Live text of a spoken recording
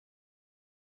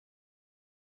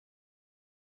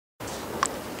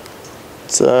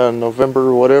It's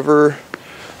November whatever,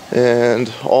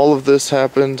 and all of this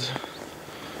happened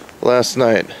last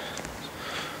night.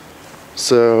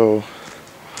 So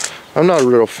I'm not a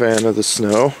real fan of the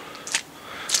snow,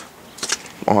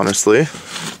 honestly.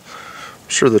 I'm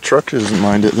sure the truck doesn't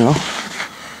mind it though.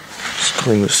 Just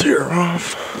clean this here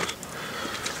off.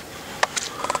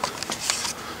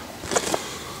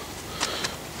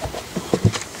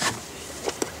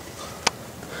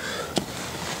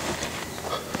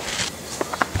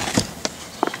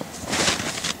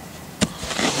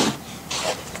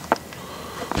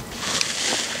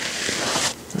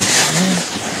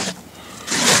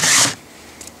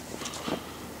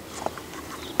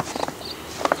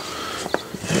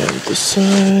 This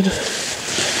side.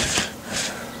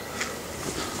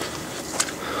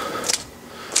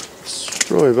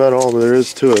 It's really about all there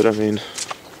is to it. I mean,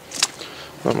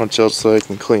 not much else that I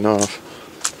can clean off.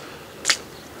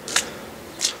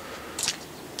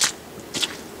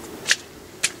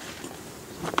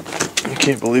 I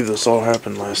can't believe this all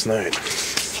happened last night.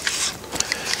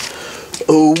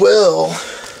 Oh well.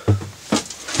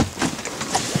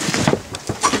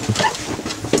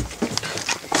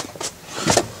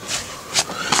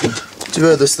 Too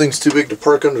bad this thing's too big to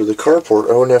park under the carport.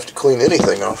 I wouldn't have to clean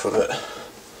anything off of it.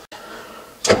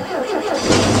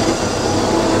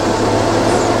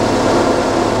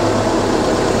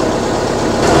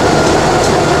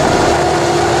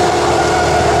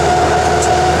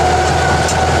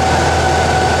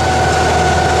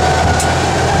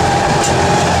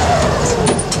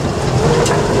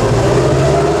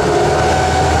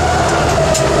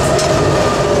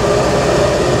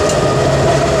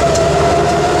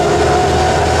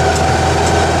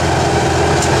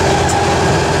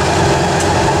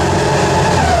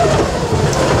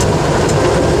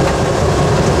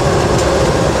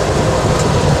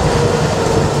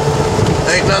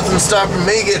 Stopping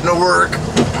me getting to work.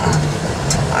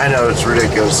 I know it's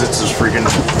ridiculous. It's this freaking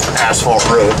asphalt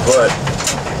road, but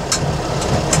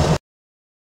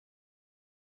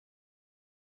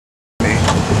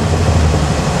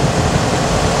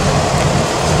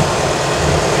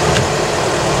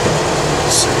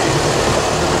let's see.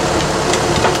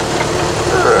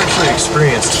 I've actually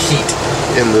experienced heat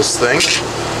in this thing. I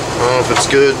don't know if it's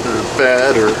good or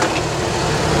bad, or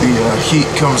the heat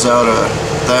comes out of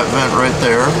that vent right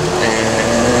there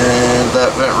and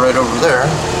that vent right over there,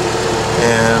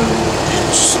 and you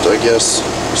just, I guess,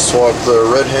 swap the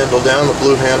red handle down, the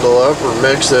blue handle up, or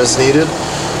mix as needed,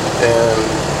 and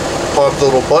pop the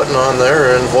little button on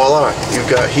there, and voila, you've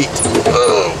got heat.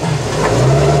 Oh.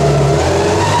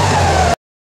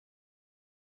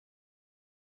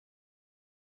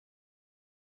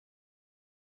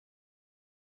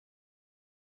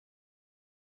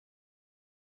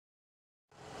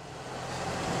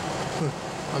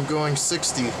 I'm going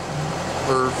 60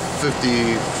 or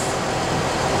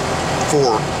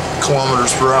 54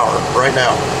 kilometers per hour right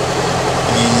now.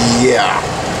 Yeah.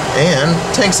 And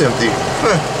tank's empty.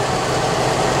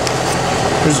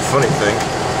 Here's a funny thing.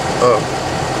 Oh.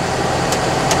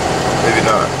 Maybe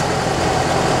not.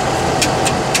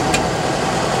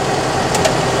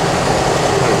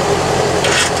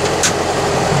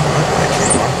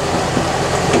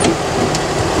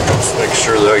 Just make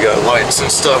sure that I got lights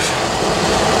and stuff.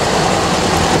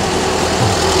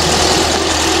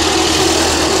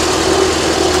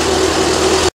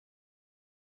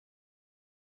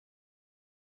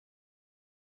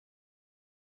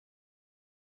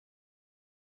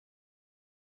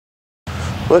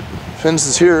 But Pinz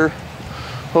is here.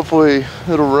 Hopefully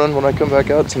it'll run when I come back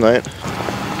out tonight.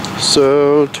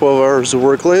 So 12 hours of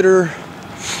work later,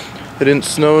 it didn't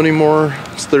snow anymore.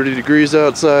 It's 30 degrees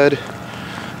outside,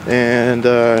 and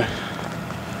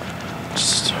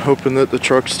just hoping that the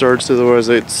truck starts, otherwise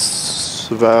it's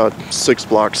about 6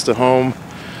 blocks to home.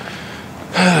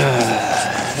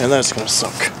 And that's gonna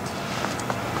suck.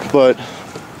 But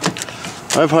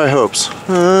I have high hopes.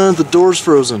 The door's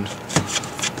frozen.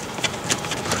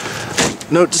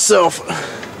 Note to self.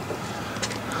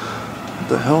 What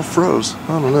the hell froze?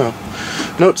 I don't know.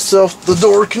 Note to self, the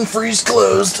door can freeze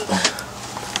closed.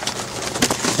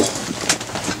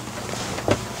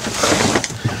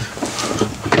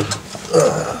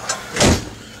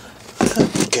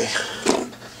 Okay.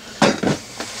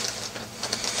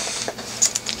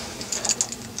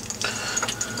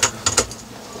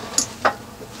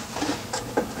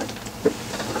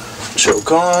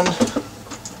 Choke on.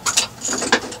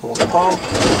 Little pump.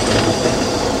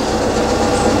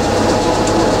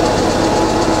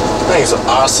 Thing's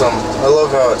awesome. I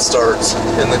love how it starts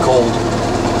in the cold.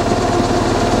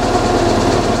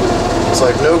 It's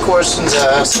like no questions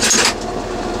asked.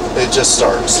 It just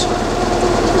starts.